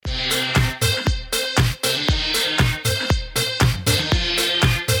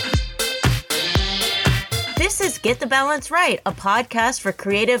Get the Balance Right, a podcast for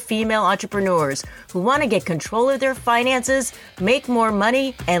creative female entrepreneurs who want to get control of their finances, make more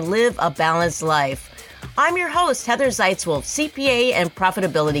money, and live a balanced life. I'm your host, Heather Zeitzwolf, CPA and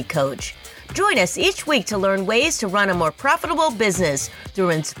profitability coach. Join us each week to learn ways to run a more profitable business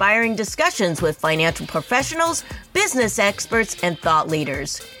through inspiring discussions with financial professionals, business experts, and thought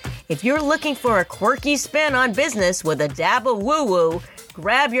leaders. If you're looking for a quirky spin on business with a dab of woo-woo,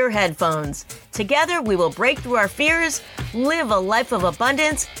 grab your headphones. Together, we will break through our fears, live a life of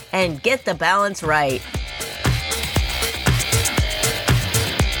abundance, and get the balance right.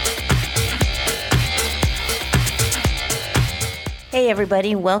 Hey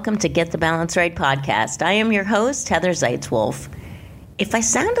everybody, welcome to Get the Balance Right podcast. I am your host, Heather Zeitzwolf. If I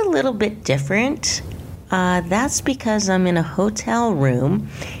sound a little bit different, that's because I'm in a hotel room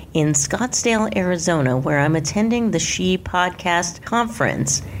in Scottsdale, Arizona, where I'm attending the She Podcast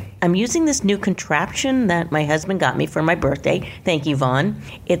conference. I'm using this new contraption that my husband got me for my birthday. Thank you, Vaughn.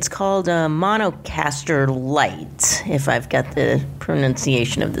 It's called a Monocaster Lite, if I've got the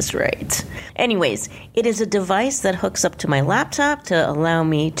pronunciation of this right. Anyways, it is a device that hooks up to my laptop to allow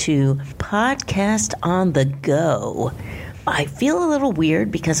me to podcast on the go. I feel a little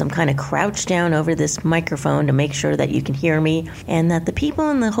weird because I'm kind of crouched down over this microphone to make sure that you can hear me and that the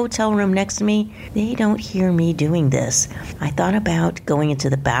people in the hotel room next to me, they don't hear me doing this. I thought about going into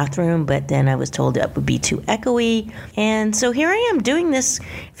the bathroom, but then I was told it would be too echoey. And so here I am doing this.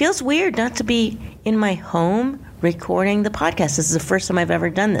 Feels weird not to be in my home recording the podcast. This is the first time I've ever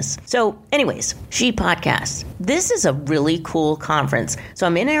done this. So anyways, She Podcast. This is a really cool conference. So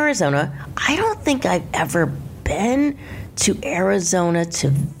I'm in Arizona. I don't think I've ever been to Arizona to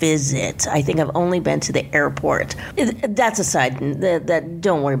visit. I think I've only been to the airport. That's aside.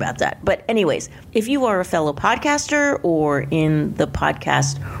 Don't worry about that. But anyways, if you are a fellow podcaster or in the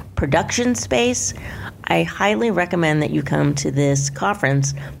podcast production space, I highly recommend that you come to this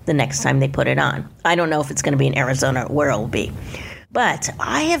conference the next time they put it on. I don't know if it's going to be in Arizona or where it will be. But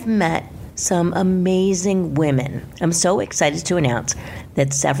I have met some amazing women. I'm so excited to announce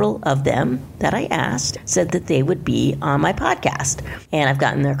that several of them that I asked said that they would be on my podcast. And I've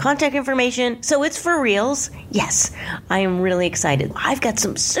gotten their contact information, so it's for reals. Yes, I am really excited. I've got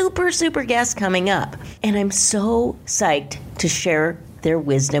some super guests coming up, and I'm so psyched to share their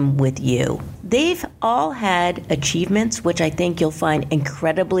wisdom with you. They've all had achievements, which I think you'll find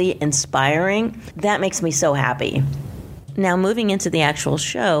incredibly inspiring. That makes me so happy. Now, moving into the actual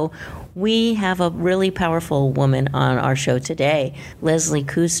show, we have a really powerful woman on our show today, Leslie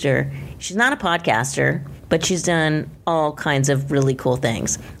Kuster. She's not a podcaster, but she's done all kinds of really cool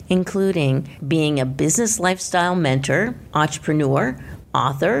things, including being a business lifestyle mentor, entrepreneur,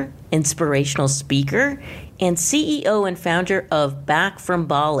 author, inspirational speaker, and CEO and founder of Back from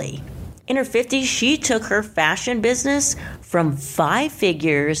Bali. In her 50s, she took her fashion business from 5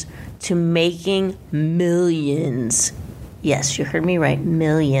 figures to making millions. Yes, you heard me right,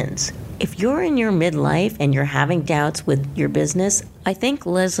 millions. If you're in your midlife and you're having doubts with your business, I think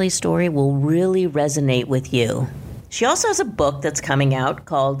Leslie's story will really resonate with you. She also has a book that's coming out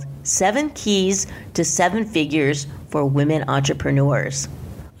called 7 Keys to 7 Figures for Women Entrepreneurs.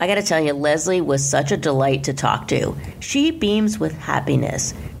 I gotta tell you, Leslie was such a delight to talk to. She beams with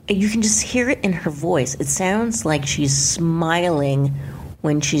happiness. You can just hear it in her voice. It sounds like she's smiling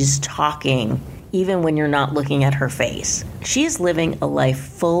when she's talking, even when you're not looking at her face. She is living a life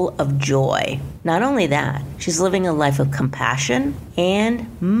full of joy. Not only that, she's living a life of compassion and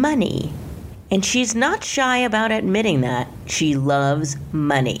money. And she's not shy about admitting that. She loves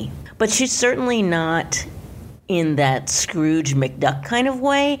money. But she's certainly not in that Scrooge McDuck kind of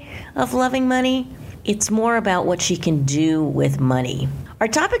way of loving money. It's more about what she can do with money. Our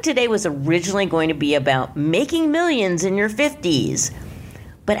topic today was originally going to be about making millions in your 50s.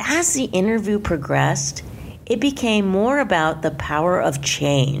 But as the interview progressed, it became more about the power of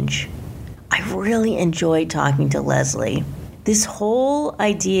change. I really enjoyed talking to Leslie. This whole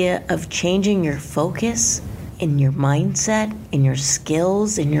idea of changing your focus and your mindset and your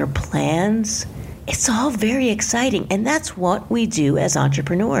skills and your plans, it's all very exciting, and that's what we do as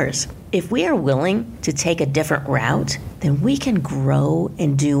entrepreneurs. If we are willing to take a different route, then we can grow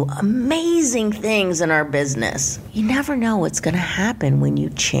and do amazing things in our business. You never know what's going to happen when you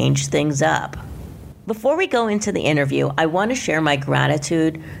change things up. Before we go into the interview, I want to share my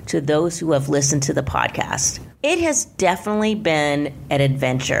gratitude to those who have listened to the podcast. It has definitely been an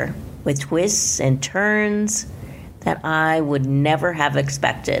adventure with twists and turns that I would never have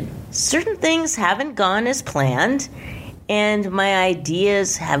expected. Certain things haven't gone as planned, and my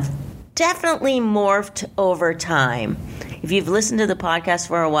ideas have definitely morphed over time. If you've listened to the podcast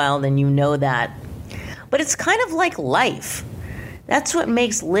for a while, then you know that. but it's kind of like life. That's what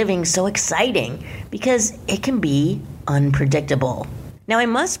makes living so exciting, because it can be unpredictable. Now, I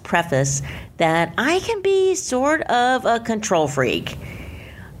must preface that I can be sort of a control freak.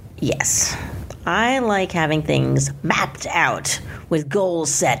 Yes, I like having things mapped out with goals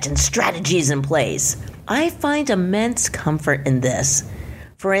set and strategies in place. I find immense comfort in this.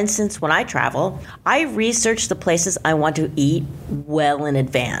 For instance, when I travel, I research the places I want to eat well in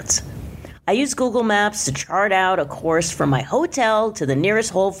advance. I use Google Maps to chart out a course from my hotel to the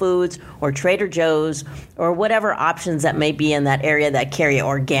nearest Whole Foods or Trader Joe's or whatever options that may be in that area that carry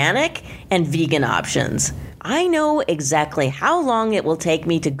organic and vegan options. I know exactly how long it will take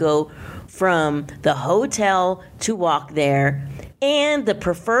me to go from the hotel to walk there and the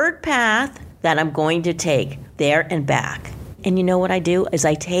preferred path that I'm going to take there and back. And you know what I do is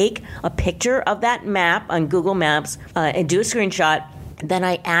I take a picture of that map on Google Maps and do a screenshot. Then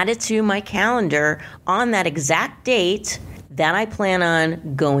I add it to my calendar on that exact date that I plan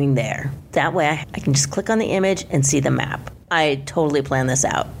on going there. That way I can just click on the image and see the map. I totally plan this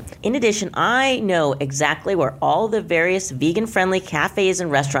out. In addition, I know exactly where all the various vegan-friendly cafes and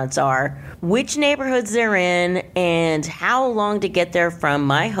restaurants are, which neighborhoods they're in, and how long to get there from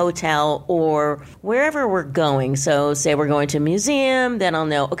my hotel or wherever we're going. So say we're going to a museum, then I'll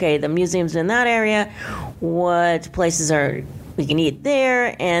know, okay, the museum's in that area, what places are we can eat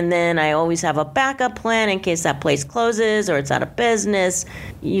there, and then I always have a backup plan in case that place closes or it's out of business.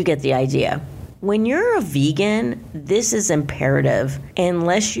 You get the idea. When you're a vegan, this is imperative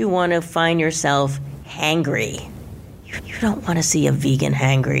unless you want to find yourself hangry. You don't want to see a vegan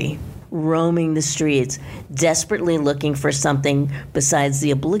hangry, roaming the streets, desperately looking for something besides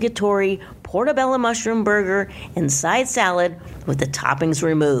the obligatory portobello mushroom burger and side salad with the toppings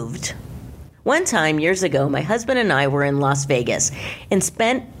removed. One time, years ago, my husband and I were in Las Vegas and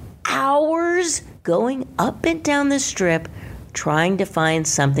spent hours going up and down the strip trying to find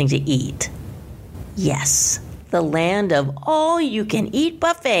something to eat. Yes, the land of all-you-can-eat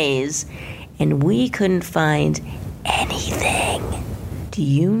buffets, and we couldn't find anything. Do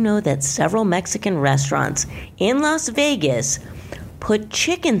you know that several Mexican restaurants in Las Vegas put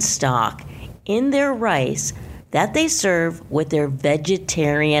chicken stock in their rice that they serve with their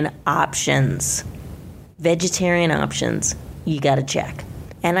vegetarian options? Vegetarian options, you gotta check.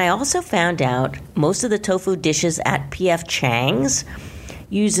 And I also found out most of the tofu dishes at P.F. Chang's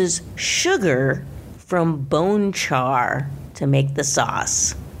uses sugar from bone char to make the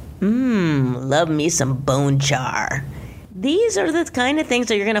sauce. Love me some bone char. These are the kind of things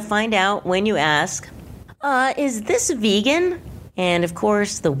that you're going to find out when you ask, is this vegan? And of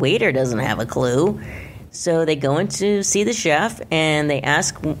course, the waiter doesn't have a clue. So they go in to see the chef and they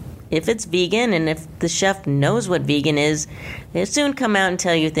ask if it's vegan, and if the chef knows what vegan is, they soon come out and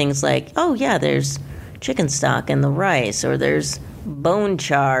tell you things like, oh yeah, there's chicken stock in the rice, or there's bone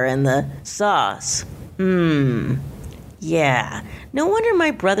char in the sauce. Yeah. No wonder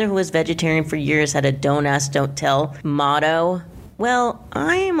my brother, who was vegetarian for years, had a don't ask, don't tell motto. Well,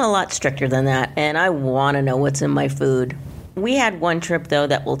 I'm a lot stricter than that, and I want to know what's in my food. We had one trip, though,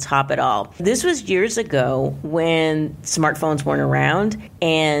 that will top it all. This was years ago when smartphones weren't around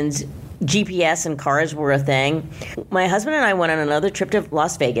and GPS and cars were a thing. My husband and I went on another trip to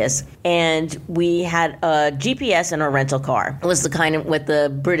Las Vegas, and we had a GPS in our rental car. It was the kind of with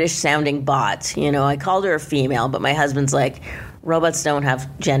the British-sounding bot. You know, I called her a female, but my husband's like, robots don't have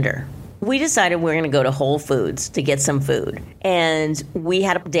gender. We decided we were going to go to Whole Foods to get some food. And we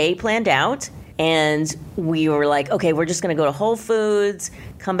had a day planned out, and we were like, okay, we're just going to go to Whole Foods,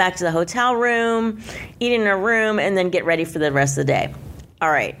 come back to the hotel room, eat in our room, and then get ready for the rest of the day. All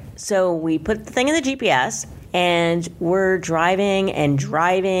right, so we put the thing in the GPS, and we're driving, and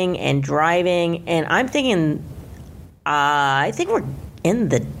I'm thinking, I think we're in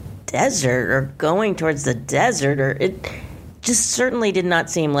the desert or going towards the desert, or it just certainly did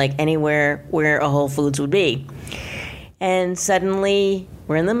not seem like anywhere where a Whole Foods would be. And suddenly,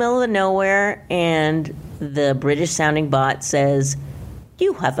 we're in the middle of nowhere, and the British-sounding bot says,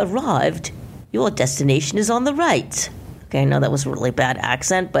 "You have arrived. Your destination is on the right." Okay, I know that was a really bad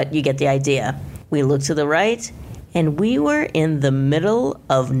accent, but you get the idea. We looked to the right, and we were in the middle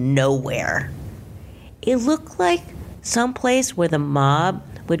of nowhere. It looked like someplace where the mob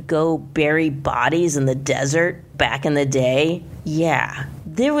would go bury bodies in the desert back in the day. Yeah,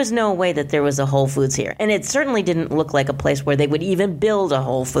 there was no way that there was a Whole Foods here. And it certainly didn't look like a place where they would even build a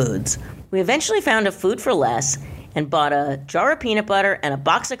Whole Foods. We eventually found a Food for Less and bought a jar of peanut butter and a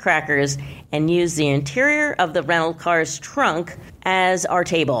box of crackers and used the interior of the rental car's trunk as our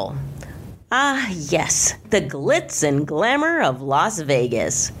table. Ah, yes, the glitz and glamour of Las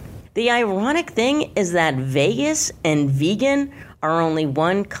Vegas. The ironic thing is that Vegas and vegan are only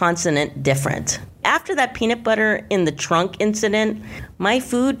one consonant different. After that peanut butter in the trunk incident, my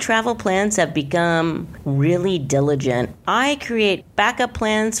food travel plans have become really diligent. I create backup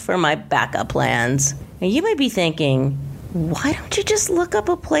plans for my backup plans. And you might be thinking, why don't you just look up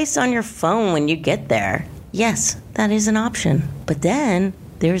a place on your phone when you get there? Yes, that is an option. But then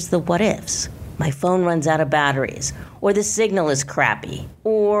there's the what ifs. My phone runs out of batteries, or the signal is crappy,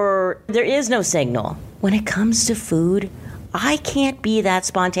 or there is no signal. When it comes to food, I can't be that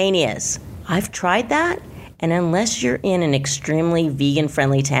spontaneous. I've tried that, and unless you're in an extremely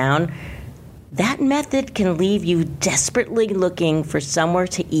vegan-friendly town, that method can leave you desperately looking for somewhere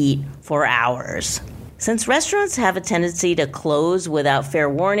to eat for hours. Since restaurants have a tendency to close without fair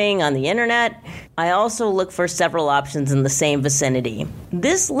warning on the internet, I also look for several options in the same vicinity.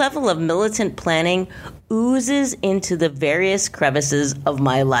 This level of militant planning oozes into the various crevices of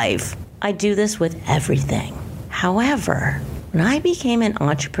my life. I do this with everything. However, when I became an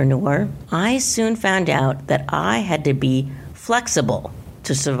entrepreneur, I soon found out that I had to be flexible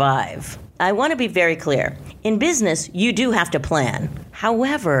to survive. I want to be very clear. In business, you do have to plan.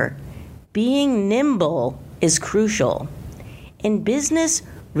 However, being nimble is crucial. In business,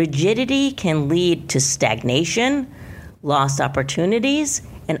 rigidity can lead to stagnation, lost opportunities,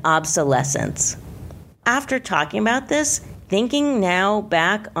 and obsolescence. After talking about this, thinking now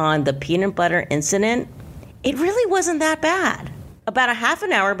back on the peanut butter incident, it really wasn't that bad. About a half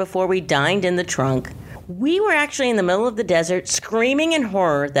an hour before we dined in the trunk, we were actually in the middle of the desert screaming in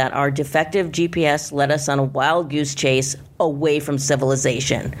horror that our defective GPS led us on a wild goose chase away from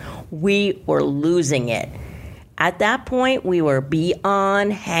civilization. We were losing it. At that point, we were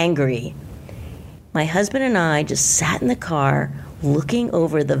beyond hangry. My husband and I just sat in the car looking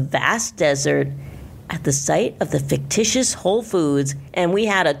over the vast desert at the site of the fictitious Whole Foods, and we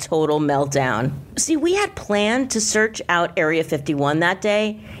had a total meltdown. See, we had planned to search out Area 51 that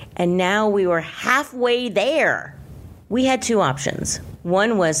day, and now we were halfway there. We had two options.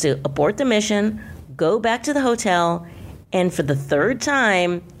 One was to abort the mission, go back to the hotel, and for the third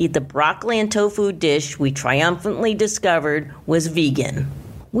time, eat the broccoli and tofu dish we triumphantly discovered was vegan.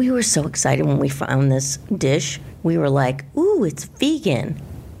 We were so excited when we found this dish. We were like, ooh, it's vegan.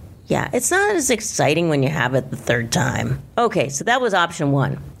 Yeah, it's not as exciting when you have it the third time. Okay, so that was option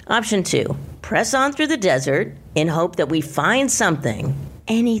one. Option two, press on through the desert in hope that we find something,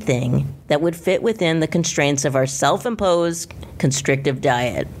 anything, that would fit within the constraints of our self-imposed constrictive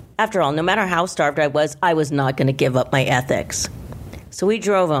diet. After all, no matter how starved I was not going to give up my ethics. So we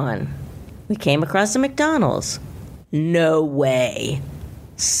drove on. We came across a McDonald's. No way.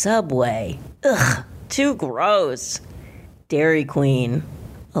 Subway. Ugh, too gross. Dairy Queen.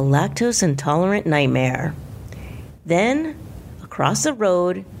 A lactose-intolerant nightmare. Then, across the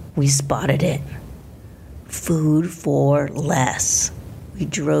road, we spotted it. Food for Less. We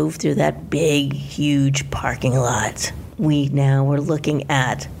drove through that big, huge parking lot. We now were looking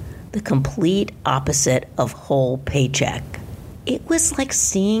at the complete opposite of Whole Paycheck. It was like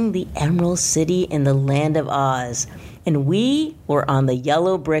seeing the Emerald City in the Land of Oz, and we were on the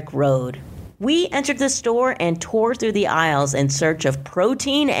yellow brick road. We entered the store and tore through the aisles in search of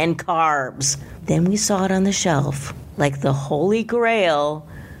protein and carbs. Then we saw it on the shelf, like the Holy Grail.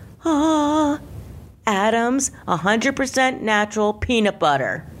 Adam's 100% natural peanut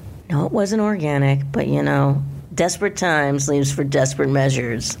butter. No, it wasn't organic, but desperate times leaves for desperate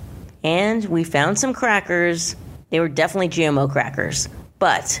measures. And we found some crackers. They were definitely GMO crackers.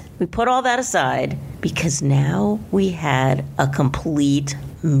 But we put all that aside because now we had a complete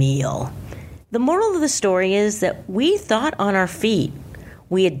meal. The moral of the story is that we thought on our feet.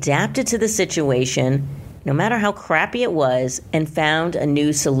 We adapted to the situation, no matter how crappy it was, and found a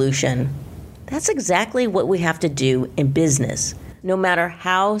new solution. That's exactly what we have to do in business, no matter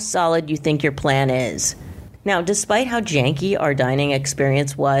how solid you think your plan is. Now, despite how janky our dining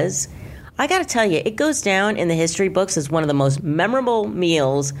experience was, I gotta tell you, it goes down in the history books as one of the most memorable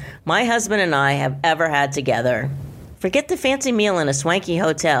meals my husband and I have ever had together. Forget the fancy meal in a swanky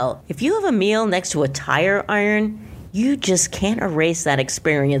hotel. If you have a meal next to a tire iron, you just can't erase that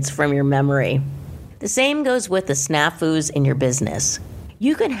experience from your memory. The same goes with the snafus in your business.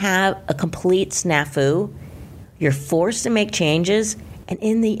 You can have a complete snafu, you're forced to make changes, and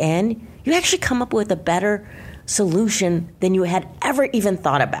in the end, you actually come up with a better solution than you had ever even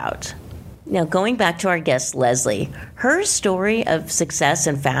thought about. Now, going back to our guest, Leslie, her story of success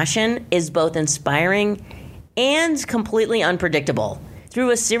in fashion is both inspiring and completely unpredictable.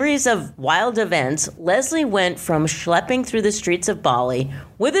 Through a series of wild events, Leslie went from schlepping through the streets of Bali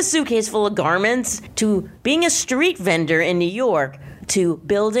with a suitcase full of garments to being a street vendor in New York to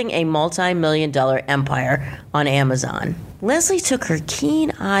building a multi-million-dollar empire on Amazon. Leslie took her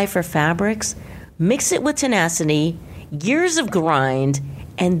keen eye for fabrics, mixed it with tenacity, years of grind,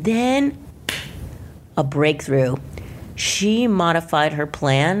 and then a breakthrough. She modified her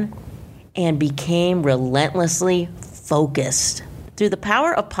plan and became relentlessly focused. Through the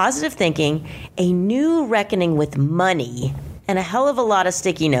power of positive thinking, a new reckoning with money, and a hell of a lot of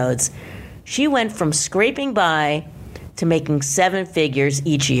sticky notes, she went from scraping by to making 7 figures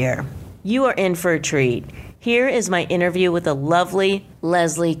each year. You are in for a treat. Here is my interview with the lovely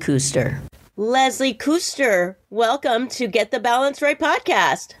Leslie Kuster. Leslie Kuster, welcome to Get the Balance Right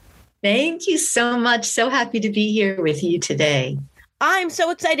podcast. Thank you so much. So happy to be here with you today. I'm so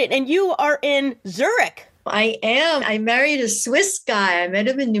excited. And you are in Zurich. I am. I married a Swiss guy. I met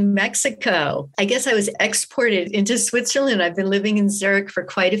him in New Mexico. I guess I was exported into Switzerland. I've been living in Zurich for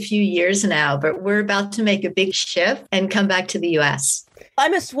quite a few years now, but we're about to make a big shift and come back to the US.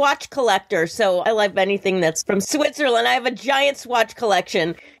 I'm a swatch collector, so I love anything that's from Switzerland. I have a giant swatch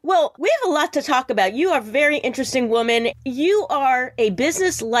collection. Well, we have a lot to talk about. You are a very interesting woman. You are a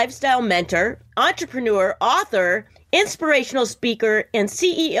business lifestyle mentor, entrepreneur, author, inspirational speaker, and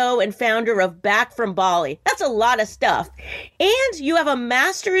CEO and founder of Back from Bali. That's a lot of stuff. And you have a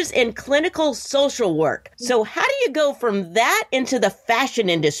master's in clinical social work. So how do you go from that into the fashion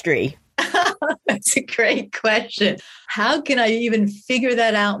industry? That's a great question. How can I even figure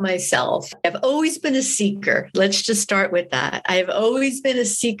that out myself? I've always been a seeker. Let's just start with that. I've always been a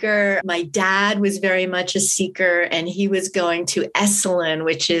seeker. My dad was very much a seeker, and he was going to Esalen,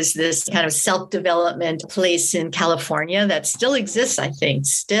 which is this kind of self-development place in California that still exists, I think,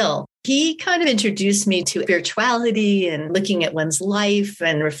 still. He kind of introduced me to spirituality and looking at one's life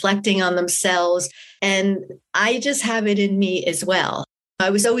and reflecting on themselves. And I just have it in me as well. I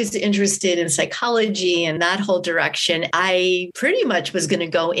was always interested in psychology and that whole direction. I pretty much was going to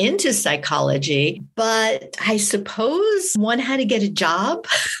go into psychology, but I suppose one had to get a job,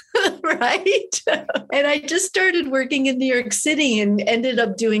 right? And I just started working in New York City and ended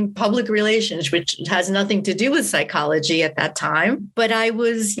up doing public relations, which has nothing to do with psychology at that time. But I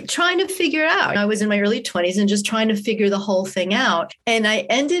was trying to figure out. I was in my early 20s and just trying to figure the whole thing out. And I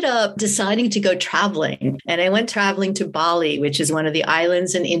ended up deciding to go traveling. And I went traveling to Bali, which is one of the islands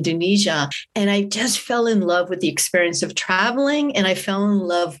in Indonesia. And I just fell in love with the experience of traveling. And I fell in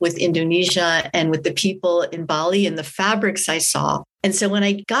love with Indonesia and with the people in Bali and the fabrics I saw. And so when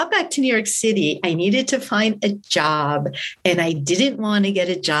I got back to New York City, I needed to find a job and I didn't want to get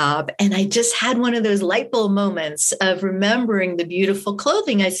a job. And I just had one of those light bulb moments of remembering the beautiful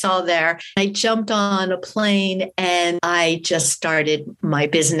clothing I saw there. I jumped on a plane and I just started my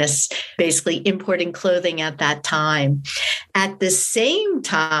business, basically importing clothing at that time. At the same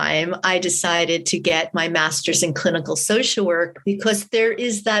time, I decided to get my master's in clinical social work because there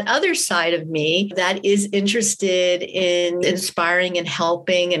is that other side of me that is interested in inspiring and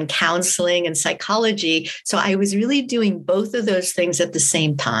helping and counseling and psychology. So I was really doing both of those things at the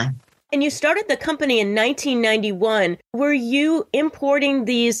same time. And you started the company in 1991. Were you importing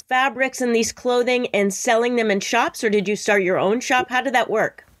these fabrics and these clothing and selling them in shops, or did you start your own shop? How did that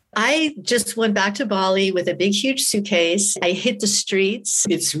work? I just went back to Bali with a big, huge suitcase. I hit the streets.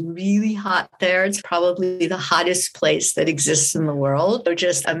 It's really hot there. It's probably the hottest place that exists in the world. So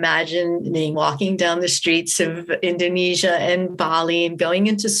just imagining walking down the streets of Indonesia and Bali and going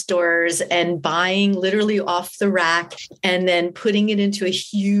into stores and buying literally off the rack and then putting it into a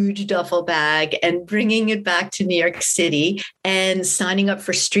huge duffel bag and bringing it back to New York City and signing up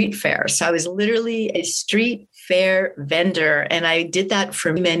for street fair. So I was literally a street fair vendor. And I did that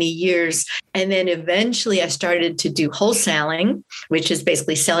for many years. And then eventually I started to do wholesaling, which is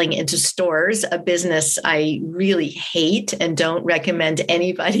basically selling into stores, a business I really hate and don't recommend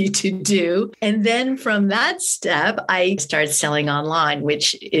anybody to do. And then from that step, I started selling online,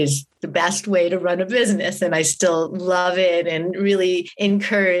 which is the best way to run a business. And I still love it and really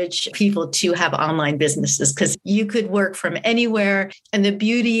encourage people to have online businesses because you could work from anywhere. And the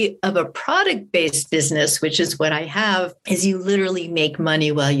beauty of a product-based business, which is what I have, is you literally make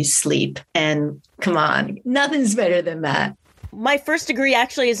money while you sleep. And come on, nothing's better than that. My first degree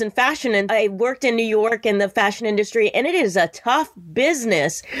actually is in fashion, and I worked in New York in the fashion industry, and it is a tough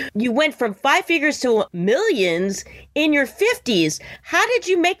business. You went from 5 figures to millions in your 50s. How did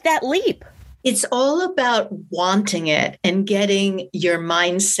you make that leap? It's all about wanting it and getting your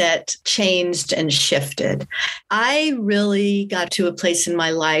mindset changed and shifted. I really got to a place in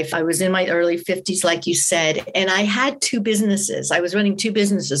my life. I was in my early 50s, like you said, and I had 2 businesses. I was running 2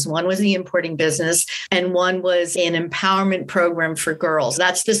 businesses. One was the importing business, and one was an empowerment program for girls.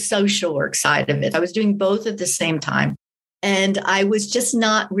 That's the social work side of it. I was doing both at the same time. And I was just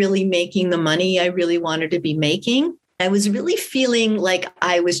not really making the money I really wanted to be making. I was really feeling like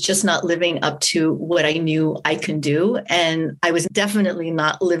I was just not living up to what I knew I can do. And I was definitely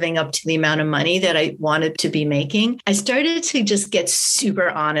not living up to the amount of money that I wanted to be making. I started to just get super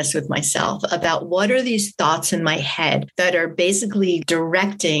honest with myself about what are these thoughts in my head that are basically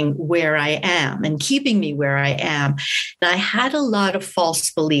directing where I am and keeping me where I am. And I had a lot of false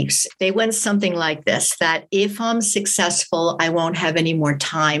beliefs. They went something like this, that if I'm successful, I won't have any more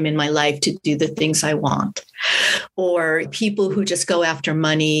time in my life to do the things I want. Or people who just go after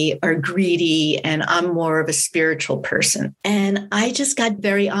money are greedy, and I'm more of a spiritual person. And I just got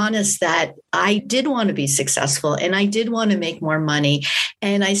very honest that I did want to be successful and I did want to make more money.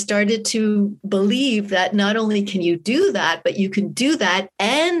 And I started to believe that not only can you do that, but you can do that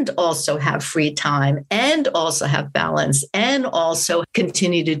and also have free time and also have balance and also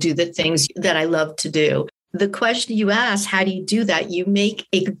continue to do the things that I love to do. The question you asked, how do you do that? You make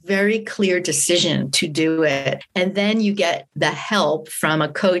a very clear decision to do it. And then you get the help from a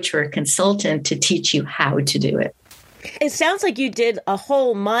coach or a consultant to teach you how to do it. It sounds like you did a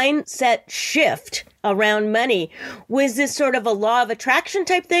whole mindset shift around money. Was this sort of a law of attraction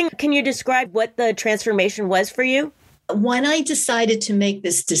type thing? Can you describe what the transformation was for you? When I decided to make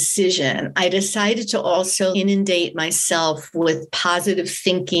this decision, I decided to also inundate myself with positive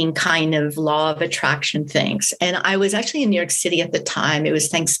thinking kind of law of attraction things. And I was actually in New York City at the time. It was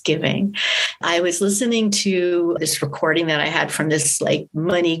Thanksgiving. I was listening to this recording that I had from this like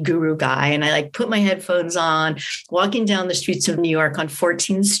money guru guy. And I put my headphones on, walking down the streets of New York on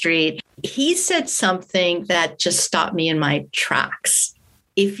 14th Street. He said something that just stopped me in my tracks.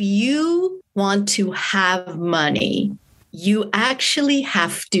 If you want to have money, you actually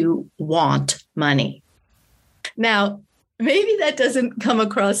have to want money. Now, maybe that doesn't come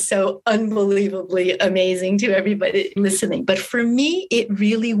across so unbelievably amazing to everybody listening, but for me, it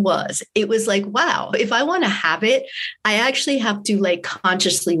really was. It was like, wow, if I want to have it, I actually have to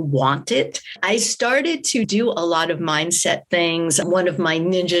consciously want it. I started to do a lot of mindset things. One of my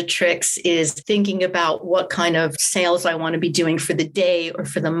ninja tricks is thinking about what kind of sales I want to be doing for the day or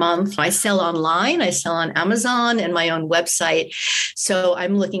for the month. I sell online, I sell on Amazon and my own website. So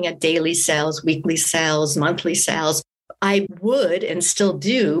I'm looking at daily sales, weekly sales, monthly sales. I would and still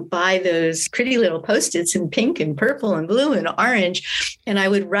do buy those pretty little Post-its in pink and purple and blue and orange. And I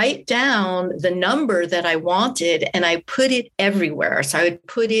would write down the number that I wanted and I put it everywhere. So I would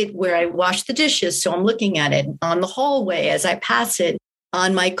put it where I wash the dishes. So I'm looking at it on the hallway as I pass it,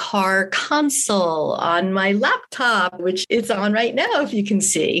 on my car console, on my laptop, which it's on right now, if you can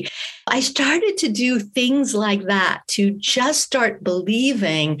see. I started to do things like that to just start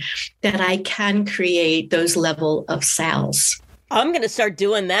believing that I can create those level of sales. I'm going to start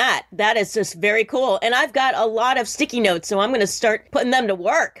doing that. That is just very cool. And I've got a lot of sticky notes, so I'm going to start putting them to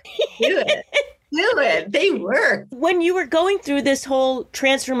work. Do it. Do it. They work. When you were going through this whole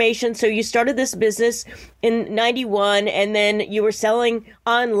transformation, so you started this business in 91 and then you were selling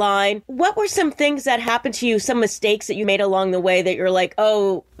online. What were some things that happened to you, some mistakes that you made along the way that you're like,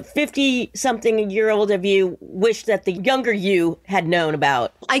 oh, 50-something-year-old of you wish that the younger you had known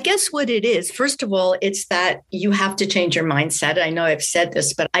about? I guess what it is, first of all, it's that you have to change your mindset. I know I've said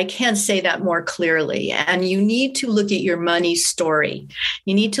this, but I can't say that more clearly. And you need to look at your money story.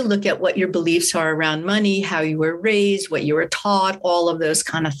 You need to look at what your beliefs are around money, how you were raised, what you were taught, all of those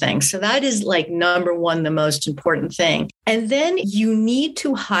kind of things. So that is number one, the most important thing. And then you need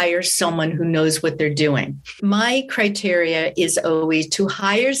to hire someone who knows what they're doing. My criteria is always to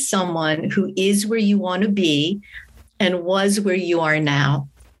hire someone who is where you want to be and was where you are now.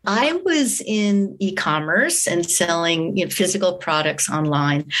 I was in e-commerce and selling physical products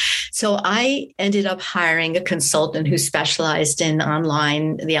online. So I ended up hiring a consultant who specialized in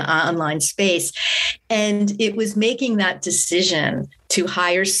the online space. And it was making that decision to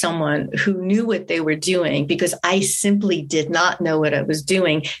hire someone who knew what they were doing, because I simply did not know what I was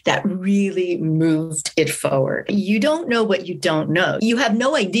doing, that really moved it forward. You don't know what you don't know. You have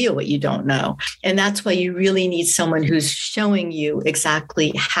no idea what you don't know. And that's why you really need someone who's showing you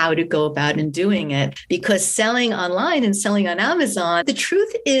exactly how to go about and doing it. Because selling online and selling on Amazon, the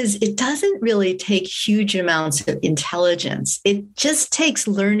truth is it doesn't really take huge amounts of intelligence. It just takes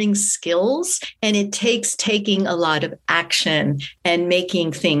learning skills, and it takes taking a lot of action and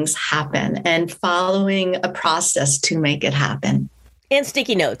making things happen and following a process to make it happen. And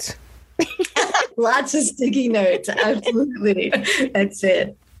sticky notes. Lots of sticky notes. Absolutely. That's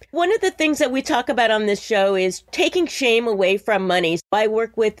it. One of the things that we talk about on this show is taking shame away from money. I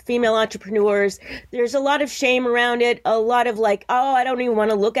work with female entrepreneurs. There's a lot of shame around it, a lot of like, oh, I don't even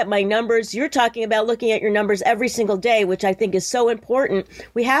want to look at my numbers. You're talking about looking at your numbers every single day, which I think is so important.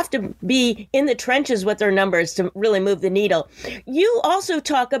 We have to be in the trenches with our numbers to really move the needle. You also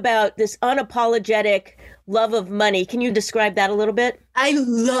talk about this unapologetic love of money. Can you describe that a little bit? I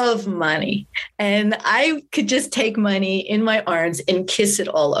love money, and I could just take money in my arms and kiss it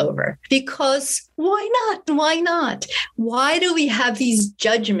all over, because why not? Why not? Why do we have these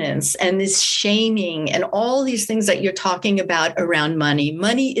judgments and this shaming and all these things that you're talking about around money?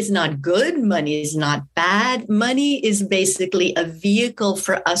 Money is not good. Money is not bad. Money is basically a vehicle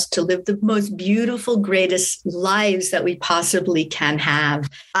for us to live the most beautiful, greatest lives that we possibly can have.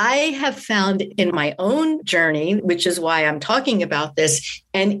 I have found in my own journey, which is why I'm talking about this,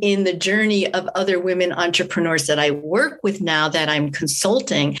 and in the journey of other women entrepreneurs that I work with now that I'm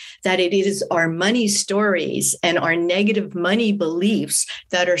consulting, that it is our money stories and our negative money beliefs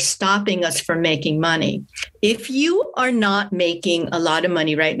that are stopping us from making money. If you are not making a lot of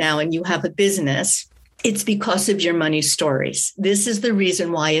money right now and you have a business, it's because of your money stories. This is the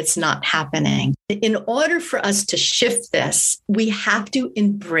reason why it's not happening. In order for us to shift this, we have to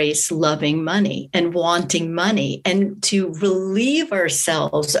embrace loving money and wanting money, and to relieve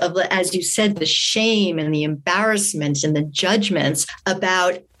ourselves of, as you said, the shame and the embarrassment and the judgments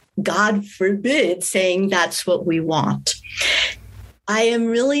about, God forbid, saying that's what we want. I am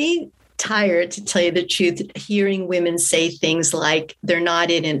really tired, to tell you the truth, hearing women say things like they're not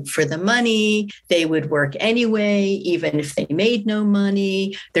in it for the money, they would work anyway, even if they made no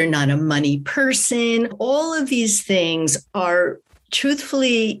money, they're not a money person. All of these things are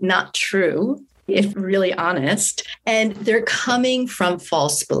truthfully not true, if really honest, and they're coming from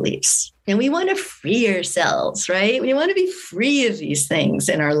false beliefs. And we want to free ourselves, right? We want to be free of these things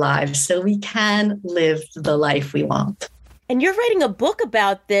in our lives so we can live the life we want. And you're writing a book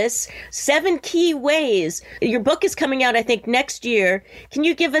about this, 7 Key Ways. Your book is coming out, I think, next year. Can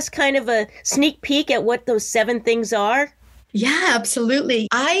you give us kind of a sneak peek at what those 7 things are? Yeah, absolutely.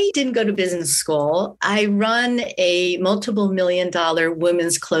 I didn't go to business school. I run a multiple $1 million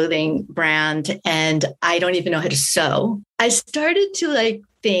women's clothing brand, and I don't even know how to sew. I started to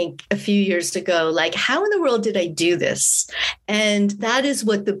think a few years ago, how in the world did I do this? And that is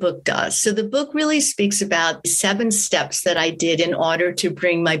what the book does. So the book really speaks about 7 steps that I did in order to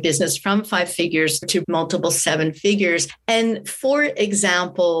bring my business from 5 figures to multiple 7 figures. And for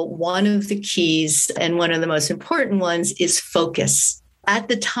example, one of the keys and one of the most important ones is focus. At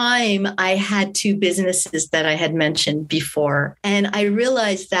the time, I had 2 businesses that I had mentioned before. And I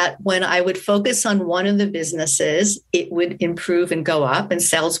realized that when I would focus on one of the businesses, it would improve and go up and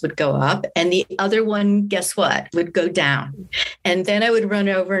sales would go up. And the other one, guess what, would go down. And then I would run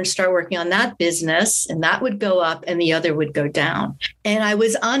over and start working on that business, and that would go up and the other would go down. And I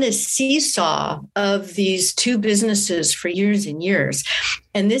was on a seesaw of these 2 businesses for years and years.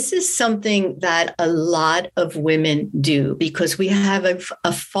 And this is something that a lot of women do because we have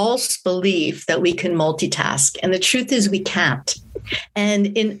a false belief that we can multitask. And the truth is we can't. And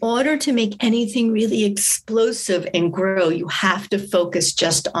in order to make anything really explosive and grow, you have to focus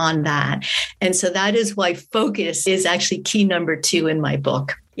just on that. And so that is why focus is actually key number 2 in my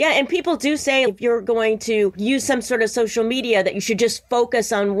book. Yeah, and people do say if you're going to use some sort of social media that you should just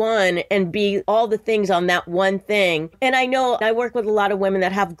focus on one and be all the things on that one thing. And I know I work with a lot of women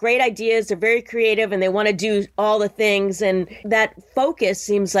that have great ideas, they're very creative, and they want to do all the things. And that focus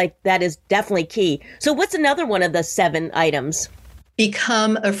seems like that is definitely key. So what's another one of the 7 items?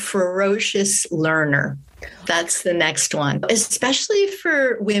 Become a ferocious learner. That's the next one, especially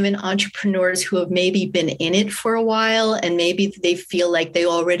for women entrepreneurs who have maybe been in it for a while and maybe they feel like they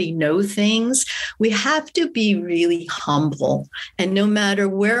already know things. We have to be really humble. And no matter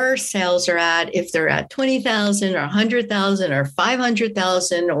where our sales are at, if they're at 20,000 or 100,000 or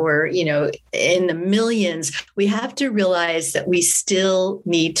 500,000 or, in the millions, we have to realize that we still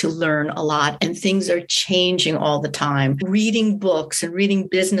need to learn a lot and things are changing all the time. Reading books and reading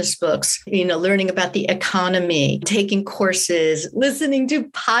business books, learning about the economy, taking courses, listening to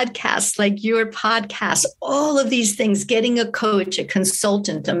podcasts like your podcast, all of these things, getting a coach, a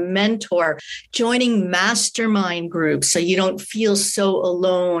consultant, a mentor, joining mastermind groups so you don't feel so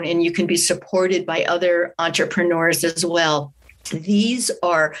alone and you can be supported by other entrepreneurs as well. These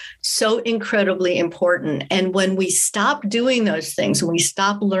are so incredibly important. And when we stop doing those things, when we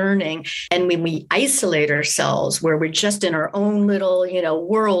stop learning, and when we isolate ourselves, where we're just in our own little,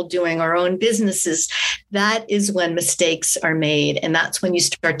 world doing our own businesses, that is when mistakes are made. And that's when you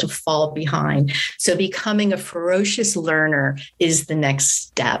start to fall behind. So becoming a ferocious learner is the next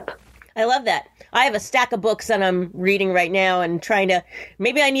step. I love that. I have a stack of books that I'm reading right now and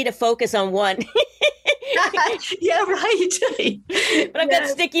maybe I need to focus on one. Yeah, right. But I've got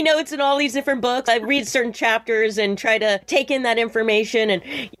sticky notes and all these different books. I read certain chapters and try to take in that information. And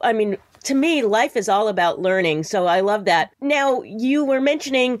I mean, to me, life is all about learning. So I love that. Now, you were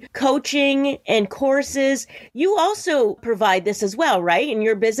mentioning coaching and courses. You also provide this as well, right? In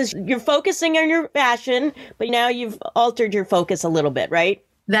your business, you're focusing on your passion, but now you've altered your focus a little bit, right?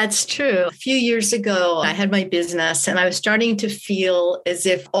 That's true. A few years ago, I had my business and I was starting to feel as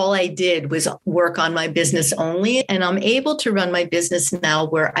if all I did was work on my business only. And I'm able to run my business now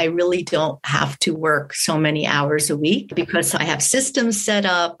where I really don't have to work so many hours a week because I have systems set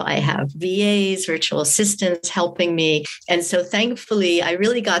up. I have VAs, virtual assistants helping me. And so thankfully, I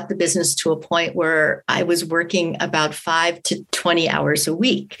really got the business to a point where I was working about 5 to 20 hours a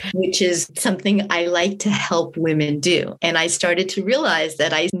week, which is something I like to help women do. And I started to realize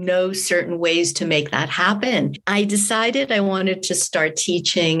that I know certain ways to make that happen. I decided I wanted to start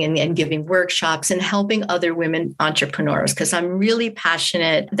teaching and giving workshops and helping other women entrepreneurs because I'm really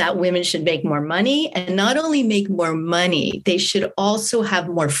passionate that women should make more money and not only make more money, they should also have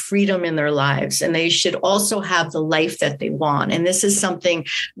more freedom in their lives and they should also have the life that they want. And this is something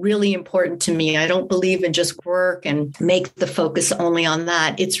really important to me. I don't believe in just work and make the focus only on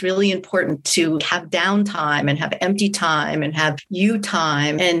that. It's really important to have downtime and have empty time and have you time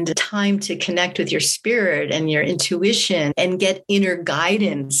and time to connect with your spirit and your intuition and get inner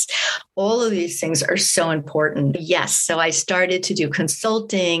guidance. All of these things are so important. Yes. So I started to do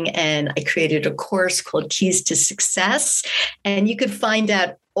consulting and I created a course called Keys to Success. And you could find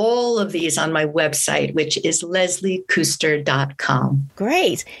out all of these on my website, which is lesliekuster.com.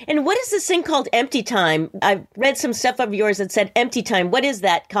 Great. And what is this thing called empty time? I've read some stuff of yours that said empty time. What is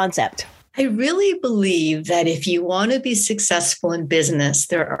that concept? I really believe that if you want to be successful in business,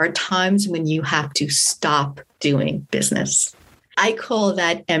 there are times when you have to stop doing business. I call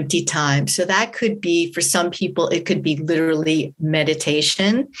that empty time. So that could be, for some people, it could be literally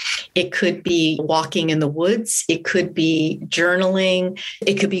meditation. It could be walking in the woods. It could be journaling.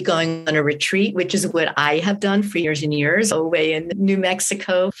 It could be going on a retreat, which is what I have done for years and years, away in New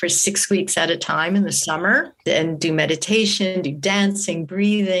Mexico for 6 weeks at a time in the summer, and do meditation, do dancing,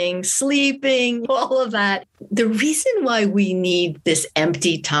 breathing, sleeping, all of that. The reason why we need this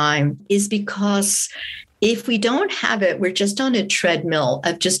empty time is because if we don't have it, we're just on a treadmill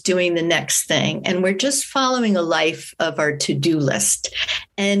of just doing the next thing. And we're just following a life of our to-do list.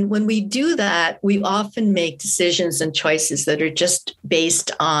 And when we do that, we often make decisions and choices that are just based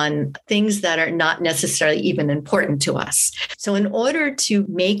on things that are not necessarily even important to us. So in order to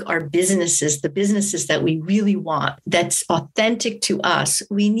make our businesses, the businesses that we really want, that's authentic to us,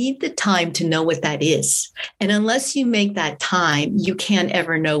 we need the time to know what that is. And unless you make that time, you can't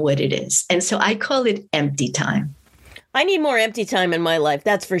ever know what it is. And so I call it empty time. I need more empty time in my life,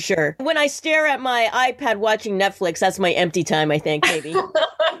 that's for sure. When I stare at my iPad watching Netflix, that's my empty time, I think, maybe.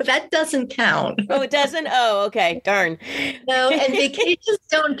 That doesn't count. Oh, it doesn't? Oh, okay. Darn. No, and vacations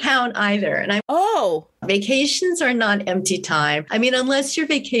don't count either. And vacations are not empty time. I mean, unless your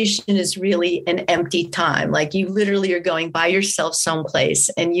vacation is really an empty time, like you literally are going by yourself someplace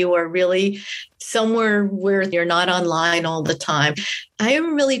and you are really somewhere where you're not online all the time. I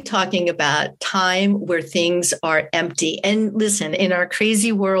am really talking about time where things are empty. And listen, in our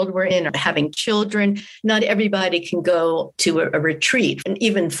crazy world we're in, having children, not everybody can go to a retreat, and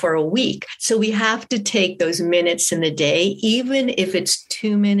even for a week. So we have to take those minutes in the day, even if it's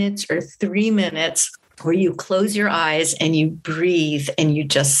 2 minutes or 3 minutes, where you close your eyes and you breathe and you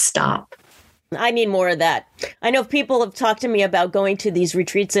just stop. I need more of that. I know people have talked to me about going to these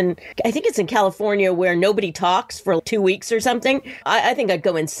retreats, and I think it's in California where nobody talks for 2 weeks or something. I think I'd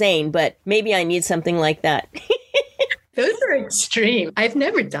go insane, but maybe I need something like that. Those are extreme. I've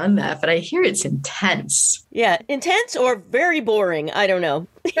never done that, but I hear it's intense. Yeah, intense or very boring. I don't know.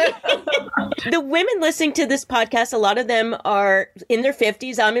 The women listening to this podcast, a lot of them are in their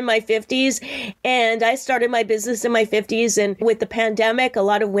 50s. I'm in my 50s, and I started my business in my 50s. And with the pandemic, a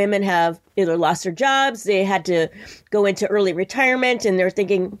lot of women have either lost their jobs, they had to go into early retirement, and they're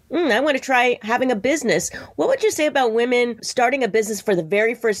thinking, I want to try having a business. What would you say about women starting a business for the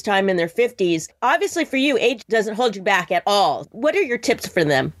very first time in their 50s? Obviously, for you, age doesn't hold you back at all. What are your tips for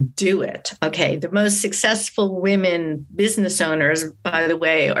them? Do it. Okay. The most successful women business owners, by the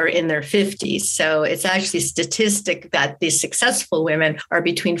way, are in their 50s. So it's actually a statistic that the successful women are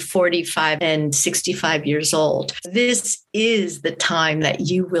between 45 and 65 years old. This is the time that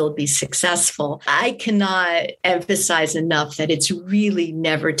you will be successful. I cannot emphasize enough that it's really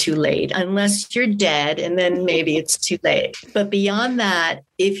never too late, unless you're dead, and then maybe it's too late. But beyond that,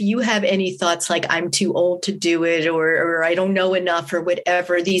 if you have any thoughts like I'm too old to do it, or I don't know enough, or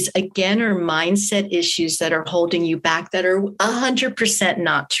whatever, these again are mindset issues that are holding you back that are 100%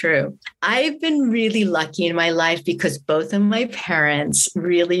 not true. I've been really lucky in my life because both of my parents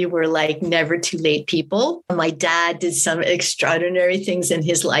really were like never too late people. My dad did some extraordinary things in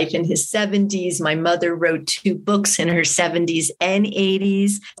his life in his 70s. My mother wrote 2 books in her 70s and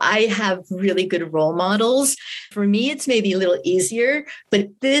 80s. I have really good role models. For me, it's maybe a little easier, but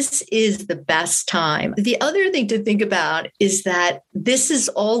this is the best time. The other thing to think about is that this is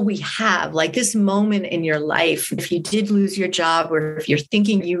all we have, like this moment in your life. If you did lose your job, or if you're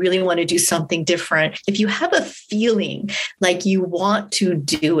thinking you really want to do something different, if you have a feeling like you want to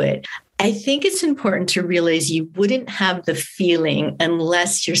do it, I think it's important to realize you wouldn't have the feeling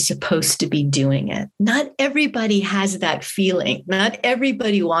unless you're supposed to be doing it. Not everybody has that feeling. Not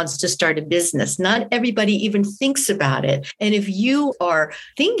everybody wants to start a business. Not everybody even thinks about it. And if you are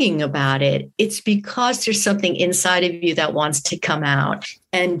thinking about it, it's because there's something inside of you that wants to come out.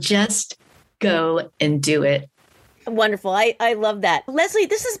 And just go and do it. Wonderful. I love that. Leslie,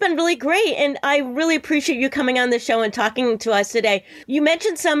 this has been really great. And I really appreciate you coming on the show and talking to us today. You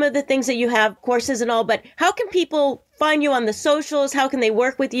mentioned some of the things that you have, courses and all, but how can people find you on the socials? How can they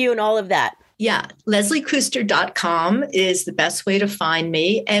work with you and all of that? Yeah, lesliekuster.com is the best way to find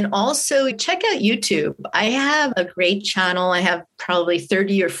me. And also check out YouTube. I have a great channel. I have probably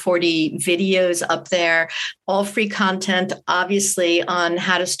 30 or 40 videos up there, all free content, obviously, on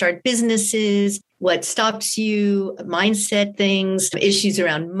how to start businesses, what stops you, mindset things, issues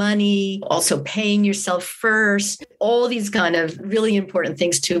around money, also paying yourself first, all these kind of really important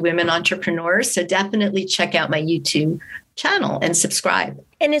things to women entrepreneurs. So definitely check out my YouTube channel and subscribe.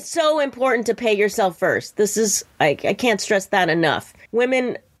 And it's so important to pay yourself first. This is, I can't stress that enough.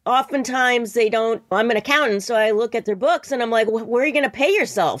 Women, oftentimes they don't, I'm an accountant, so I look at their books and I'm like, where are you going to pay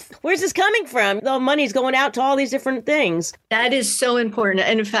yourself? Where's this coming from? The money's going out to all these different things. That is so important.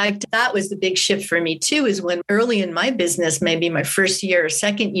 And in fact, that was the big shift for me too, is when early in my business, maybe my first year or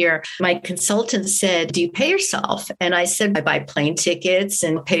second year, my consultant said, do you pay yourself? And I said, I buy plane tickets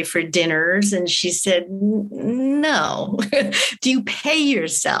and pay for dinners. And she said, no. Do you pay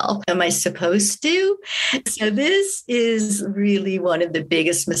yourself? Am I supposed to? So this is really one of the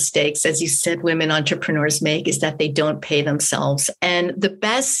biggest mistakes, as you said, women entrepreneurs make, is that they don't pay themselves. And the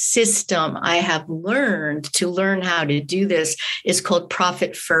best system I have learned to learn how to do this is called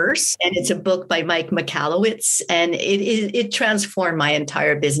Profit First. And it's a book by Mike Michalowicz. And it transformed my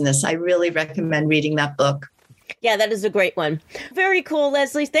entire business. I really recommend reading that book. Yeah, that is a great one. Very cool,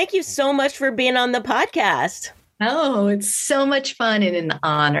 Leslie. Thank you so much for being on the podcast. Oh, it's so much fun and an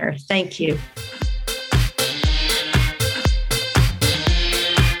honor. Thank you.